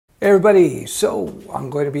Hey everybody, so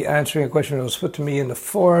I'm going to be answering a question that was put to me in the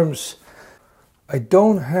forums. I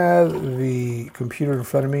don't have the computer in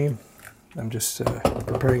front of me. I'm just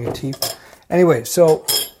preparing a tea. Anyway, so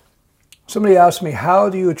somebody asked me, how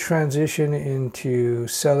do you transition into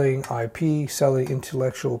selling IP, selling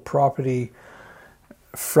intellectual property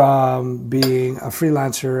from being a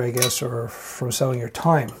freelancer, I guess, or from selling your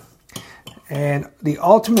time? And the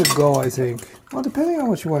ultimate goal, I think, well, depending on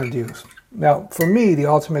what you want to do. Now, for me, the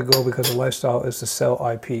ultimate goal, because of lifestyle, is to sell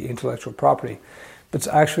IP, intellectual property. But it's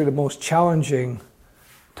actually the most challenging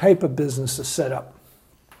type of business to set up.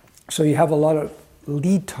 So you have a lot of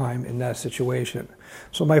lead time in that situation.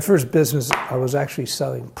 So my first business, I was actually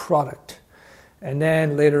selling product. And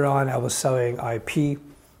then later on, I was selling IP.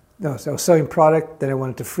 No, so I was selling product, then I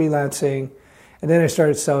went into freelancing. And then I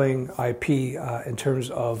started selling IP in terms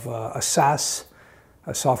of a SaaS,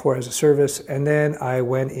 a software as a service, and then I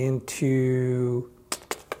went into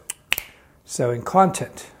selling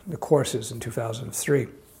content, the courses in 2003.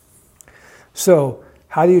 So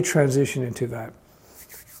how do you transition into that?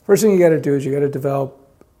 First thing you got to do is you got to develop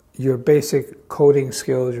your basic coding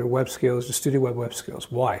skills, your web skills, the Studio web skills.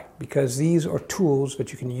 Why? Because these are tools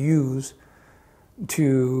that you can use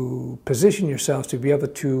to position yourself to be able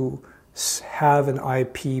to have an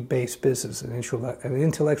IP-based business, an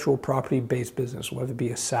intellectual property-based business, whether it be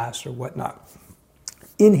a SaaS or whatnot.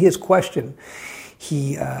 In his question,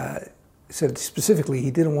 he said specifically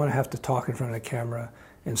he didn't want to have to talk in front of the camera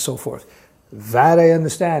and so forth. That I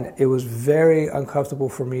understand. It was very uncomfortable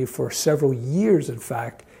for me for several years, in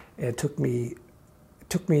fact. It took me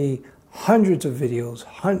hundreds of videos,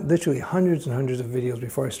 literally hundreds and hundreds of videos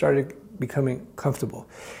before I started becoming comfortable.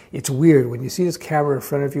 It's weird when you see this camera in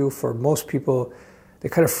front of you. For most people, they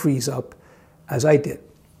kind of freeze up, as I did.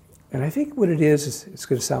 And I think what it is it's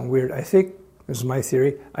going to sound weird. I think, this is my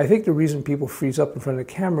theory, I think the reason people freeze up in front of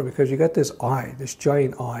the camera because you got this eye, this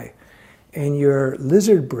giant eye, and your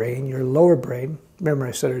lizard brain, your lower brain, remember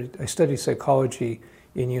I studied psychology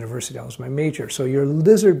in university, that was my major. So your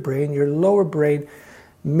lizard brain, your lower brain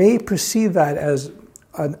may perceive that as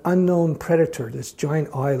an unknown predator, this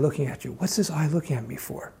giant eye looking at you. What's this eye looking at me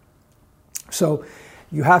for? So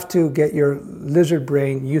you have to get your lizard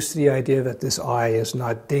brain used to the idea that this eye is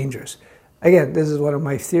not dangerous. Again, this is one of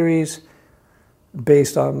my theories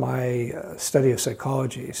based on my study of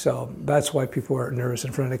psychology. So that's why people are nervous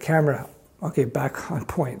in front of the camera. Okay, back on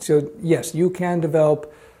point. So yes, you can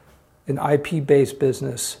develop an IP-based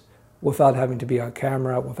business without having to be on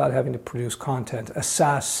camera, without having to produce content. A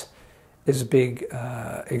SaaS is a big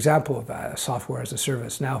example of that, software as a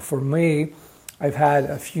service. Now, for me, I've had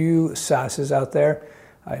a few SaaSes out there.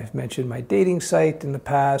 I've mentioned my dating site in the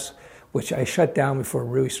past, which I shut down before it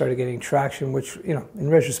really started getting traction, which, you know,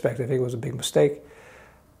 in retrospect, I think it was a big mistake.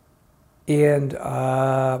 And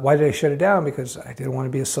why did I shut it down? Because I didn't want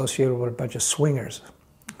to be associated with a bunch of swingers.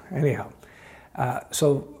 Anyhow,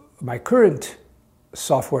 so my current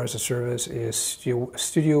software as a service is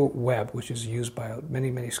Studio Web, which is used by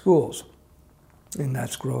many, many schools, and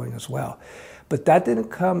that's growing as well. But that didn't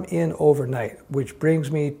come in overnight, which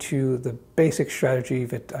brings me to the basic strategy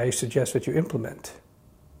that I suggest that you implement.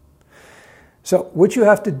 So what you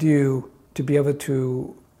have to do to be able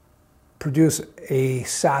to produce a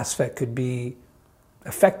SaaS that could be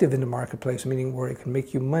effective in the marketplace, meaning where it can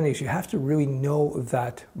make you money, is you have to really know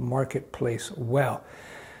that marketplace well.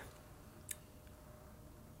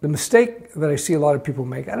 The mistake that I see a lot of people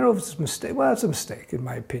make, I don't know if it's a mistake, well, it's a mistake in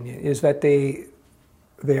my opinion, is that they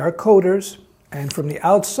are coders, and from the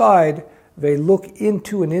outside, they look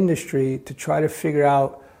into an industry to try to figure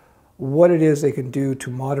out what it is they can do to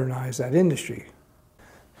modernize that industry.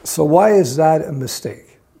 So why is that a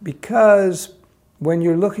mistake? Because when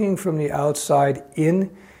you're looking from the outside in,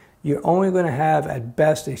 you're only going to have at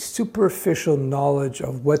best a superficial knowledge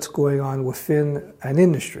of what's going on within an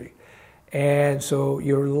industry. And so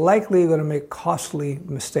you're likely going to make costly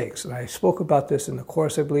mistakes. And I spoke about this in the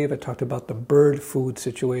course, I believe. I talked about the bird food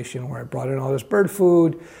situation where I brought in all this bird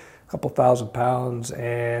food, a couple thousand pounds,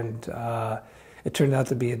 and it turned out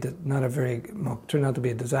to be turned out to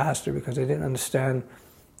be a disaster because I didn't understand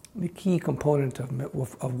the key component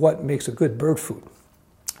of what makes a good bird food.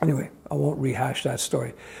 Anyway, I won't rehash that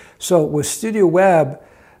story. So with Studio Web,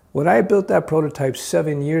 when I built that prototype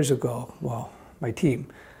 7 years ago, well, my team,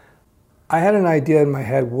 I had an idea in my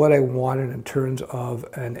head what I wanted in terms of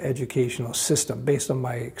an educational system based on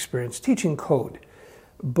my experience teaching code.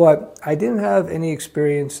 But I didn't have any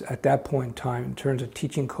experience at that point in time in terms of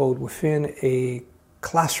teaching code within a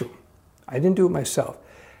classroom. I didn't do it myself.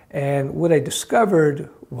 And what I discovered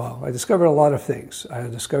Well, I discovered a lot of things. I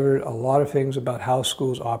discovered a lot of things about how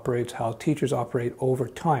schools operate, how teachers operate over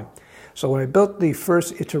time. So when I built the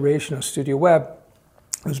first iteration of Studio Web,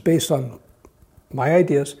 it was based on my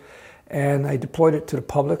ideas, and I deployed it to the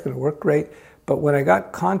public, and it worked great. But when I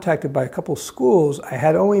got contacted by a couple of schools, we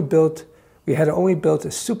had only built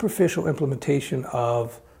a superficial implementation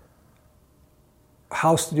of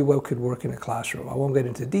how Studio Web could work in a classroom. I won't get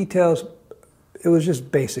into details. It was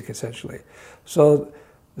just basic, essentially. So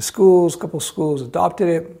the schools, a couple of schools adopted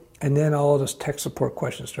it, and then all those tech support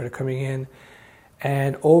questions started coming in.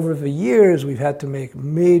 And over the years, we've had to make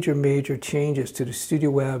major changes to the Studio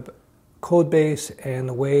Web code base and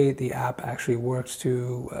the way the app actually works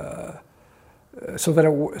to so it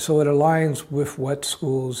aligns with what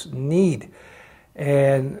schools need.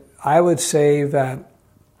 And I would say that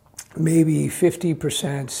maybe 50%,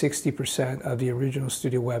 60% of the original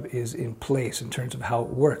Studio Web is in place in terms of how it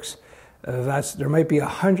works. There might be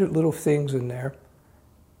 100 little things in there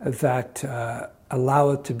that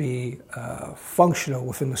allow it to be functional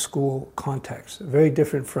within the school context. Very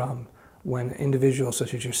different from when individuals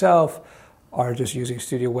such as yourself are just using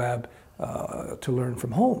Studio Web to learn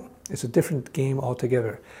from home. It's a different game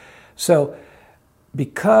altogether. So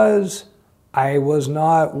because I was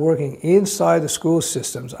not working inside the school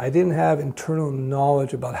systems, I didn't have internal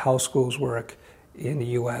knowledge about how schools work in the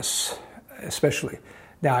US, especially.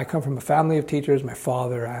 Now, I come from a family of teachers, my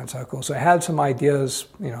father, aunts, uncles, so I had some ideas.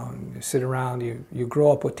 You know, you sit around, you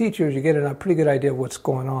grow up with teachers, you get a pretty good idea of what's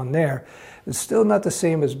going on there. It's still not the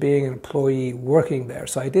same as being an employee working there,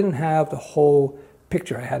 so I didn't have the whole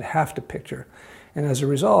picture. I had half the picture. And as a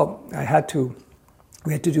result, we had to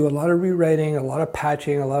do a lot of rewriting, a lot of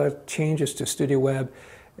patching, a lot of changes to Studio Web,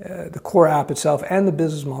 the core app itself, and the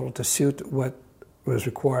business model to suit what was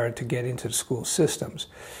required to get into the school systems.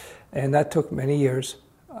 And that took many years.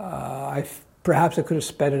 Perhaps I could have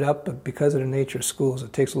sped it up, but because of the nature of schools,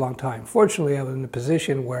 it takes a long time. Fortunately, I was in a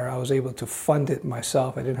position where I was able to fund it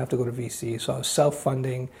myself. I didn't have to go to VC, so I was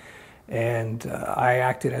self-funding, and I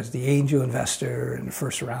acted as the angel investor in the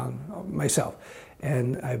first round myself.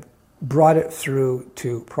 And I brought it through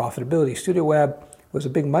to profitability. Studio Web was a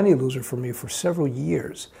big money loser for me for several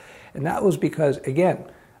years. And that was because, again,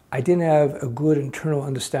 I didn't have a good internal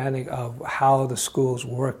understanding of how the schools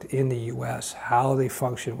worked in the US, how they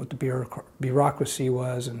functioned, what the bureaucracy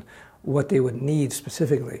was, and what they would need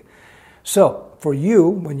specifically. So for you,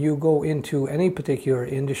 when you go into any particular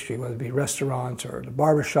industry, whether it be restaurants or the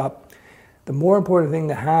barbershop, the more important thing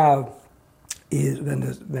to have is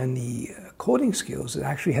than the coding skills, to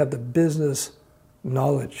actually have the business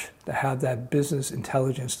knowledge, to have that business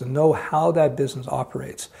intelligence, to know how that business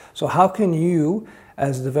operates. So how can you,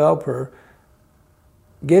 as a developer,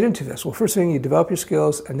 get into this? Well, first thing, you develop your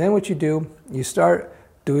skills, and then what you do, you start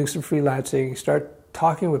doing some freelancing, you start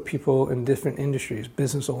talking with people in different industries,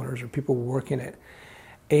 business owners or people working it.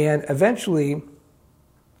 And eventually,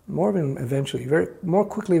 more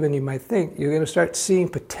quickly than you might think, you're going to start seeing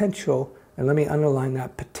potential, and let me underline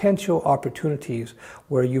that, potential opportunities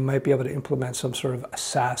where you might be able to implement some sort of a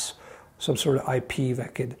SaaS, some sort of IP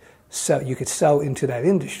that you could sell into that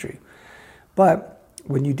industry. But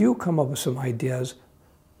when you do come up with some ideas,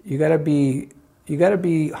 you got to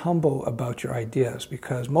be humble about your ideas,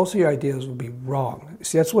 because most of your ideas will be wrong.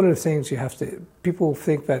 See, that's one of the things people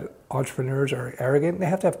think that entrepreneurs are arrogant. They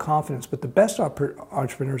have to have confidence, but the best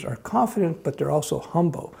entrepreneurs are confident, but they're also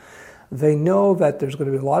humble. They know that there's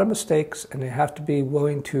going to be a lot of mistakes, and they have to be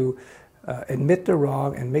willing to admit they're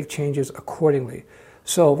wrong and make changes accordingly.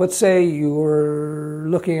 So let's say you were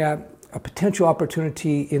looking at a potential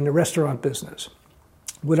opportunity in the restaurant business.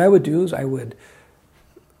 What I would do is I would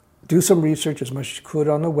do some research as much as you could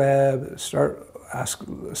on the web, start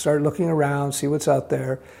looking around, see what's out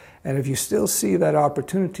there, and if you still see that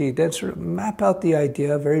opportunity, then sort of map out the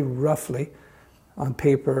idea very roughly on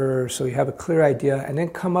paper so you have a clear idea, and then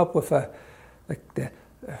come up with a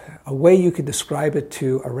way you could describe it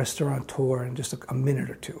to a restaurateur in just a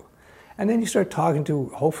minute or two. And then you start talking to,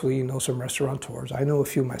 hopefully you know some restaurateurs. I know a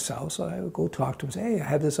few myself, so I would go talk to them and say, hey, I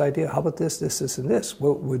have this idea. How about this, and this?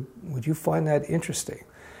 Would you find that interesting?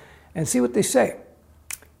 And see what they say.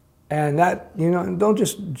 And that, don't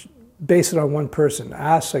just base it on one person.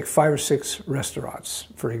 Ask like 5 or 6 restaurants,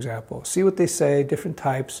 for example. See what they say, different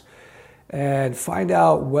types, and find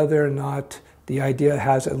out whether or not the idea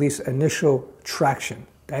has at least initial traction.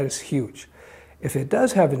 That is huge. If it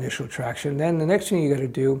does have initial traction, then the next thing you got to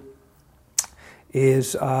do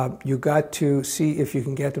is you got to see if you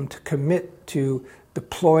can get them to commit to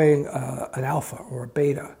deploying an alpha or a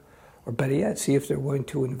beta Or better yet, see if they're willing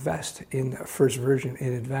to invest in the first version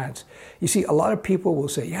in advance. You see, a lot of people will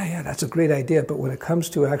say, yeah, that's a great idea, but when it comes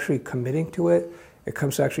to actually committing to it, it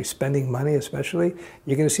comes to actually spending money especially,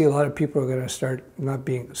 you're going to see a lot of people are going to start not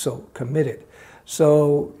being so committed.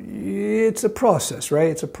 So it's a process, right?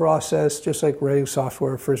 It's a process, just like writing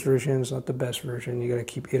software. First version is not the best version. You got to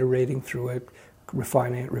keep iterating through it,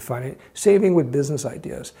 refine it. Same thing with business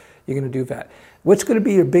ideas. You're going to do that. What's going to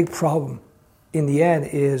be your big problem in the end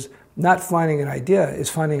is not finding an idea, is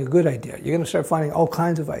finding a good idea. You're going to start finding all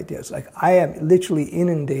kinds of ideas. Like I am literally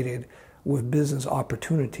inundated with business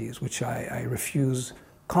opportunities, which I refuse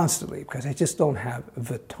constantly because I just don't have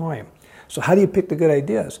the time. So how do you pick the good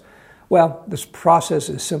ideas? Well, this process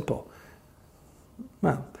is simple.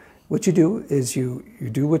 Well, what you do is you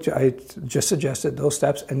do what I just suggested, those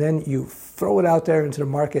steps, and then you throw it out there into the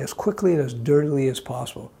market as quickly and as dirtily as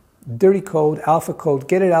possible. Dirty code, alpha code,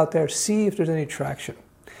 get it out there, see if there's any traction.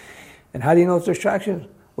 And how do you know if there's traction?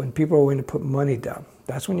 When people are willing to put money down.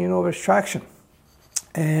 That's when you know there's traction.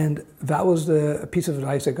 And that was a piece of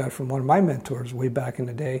advice I got from one of my mentors way back in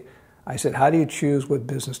the day. I said, how do you choose what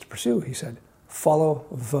business to pursue? He said, follow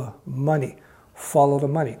the money. Follow the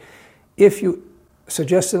money. If you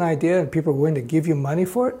suggest an idea and people are willing to give you money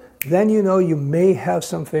for it, then you know you may have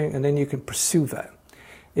something and then you can pursue that.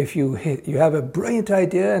 If you have a brilliant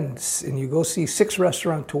idea and you go see 6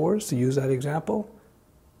 restaurateurs, to use that example,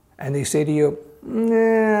 and they say to you,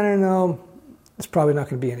 nah, I don't know, it's probably not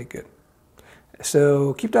going to be any good.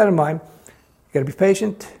 So keep that in mind. You got to be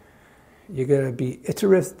patient. You got to be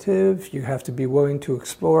iterative. You have to be willing to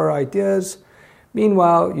explore ideas.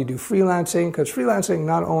 Meanwhile, you do freelancing, because freelancing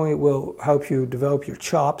not only will help you develop your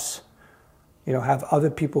chops, have other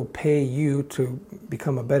people pay you to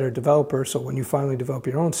become a better developer. So when you finally develop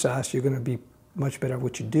your own SaaS, you're going to be much better at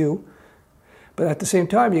what you do. But at the same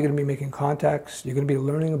time, you're going to be making contacts. You're going to be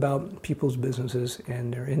learning about people's businesses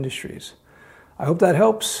and their industries. I hope that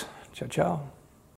helps. Ciao, ciao.